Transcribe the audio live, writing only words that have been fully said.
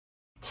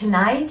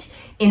Tonight,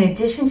 in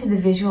addition to the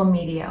Visual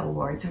Media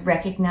Awards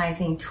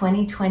recognizing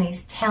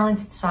 2020's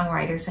talented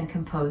songwriters and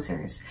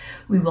composers,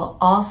 we will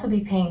also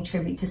be paying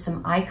tribute to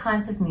some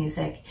icons of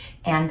music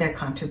and their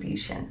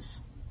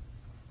contributions.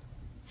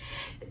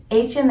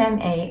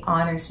 HMMA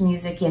honors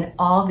music in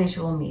all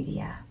visual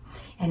media,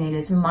 and it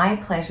is my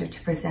pleasure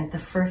to present the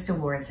first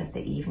awards of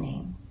the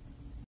evening.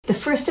 The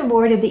first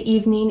award of the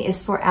evening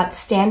is for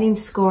Outstanding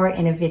Score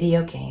in a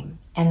Video Game,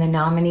 and the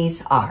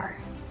nominees are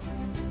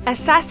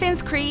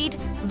Assassin's Creed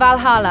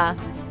VALHALLA,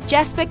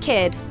 Jesper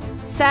Kid,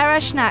 Sarah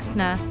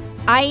Schachner,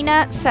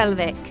 Einar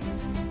Selvik,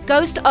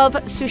 Ghost of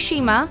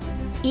Tsushima,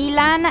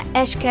 Ilan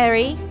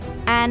Eshkeri,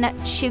 and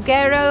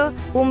Shigeru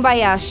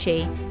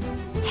Umebayashi,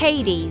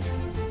 Hades,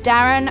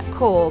 Darren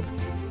Korb,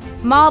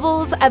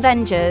 Marvel's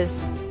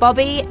Avengers,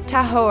 Bobby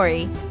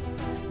Tahouri,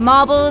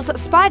 Marvel's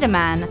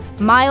Spider-Man,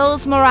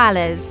 Miles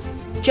Morales,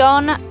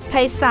 John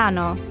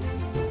Paesano,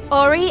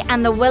 Ori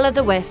and the Will of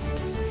the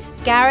Wisps,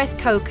 Gareth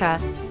Coker,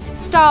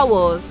 Star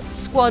Wars,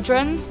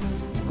 Squadrons,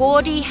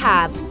 Gordy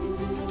Haab,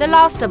 The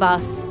Last of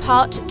Us,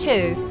 Part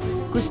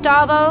 2,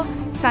 Gustavo,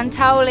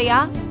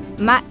 Santaolalla,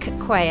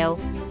 Quayle.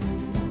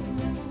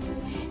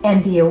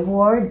 And the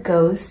award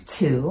goes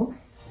to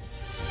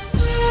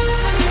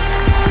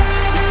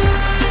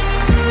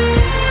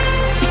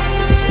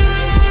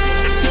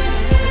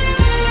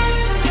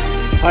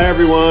Hi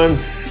everyone,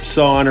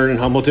 so honored and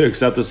humbled to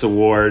accept this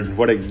award.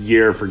 What a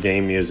year for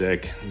game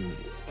music.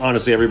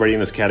 Honestly, everybody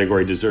in this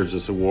category deserves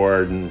this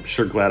award, and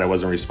sure glad I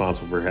wasn't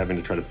responsible for having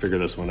to try to figure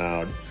this one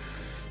out.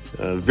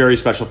 Very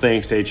special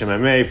thanks to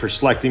HMMA for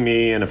selecting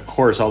me, and of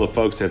course all the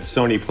folks at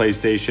Sony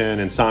PlayStation,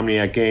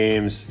 Insomniac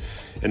Games,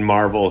 and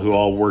Marvel who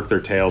all worked their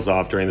tails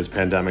off during this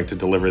pandemic to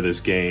deliver this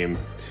game.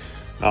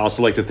 I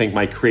also like to thank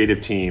my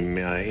creative team,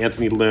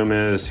 Anthony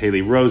Loomis,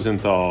 Haley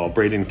Rosenthal,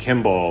 Braden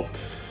Kimball,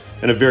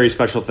 and a very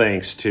special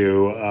thanks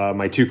to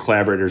my two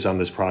collaborators on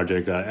this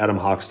project, Adam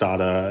Hochstade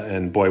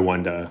and Boy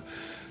Wanda.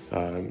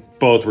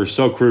 Both were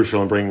so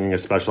crucial in bringing a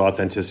special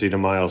authenticity to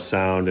Miles'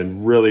 sound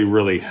and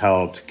really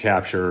helped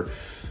capture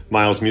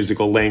Miles'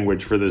 musical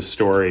language for this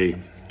story.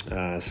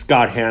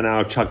 Scott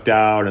Hanau, Chuck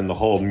Dowd, and the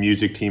whole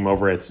music team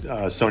over at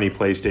Sony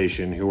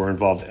PlayStation, who were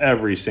involved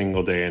every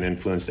single day and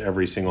influenced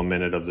every single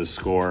minute of the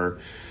score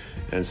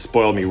and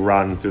spoiled me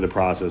rotten through the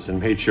process and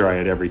made sure I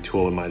had every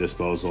tool at my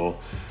disposal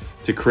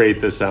to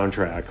create this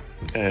soundtrack.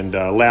 And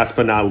last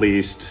but not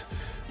least,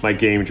 my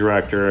game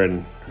director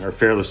and our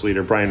fearless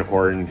leader, Brian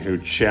Horton, who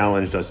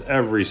challenged us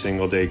every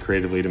single day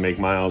creatively to make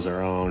Miles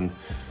our own,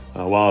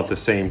 while at the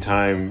same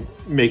time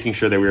making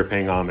sure that we were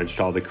paying homage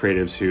to all the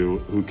creatives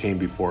who came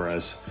before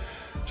us.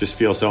 Just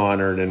feel so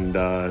honored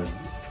and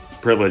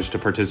privileged to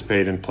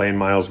participate and play in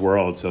Miles'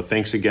 world. So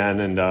thanks again,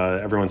 and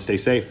everyone stay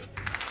safe.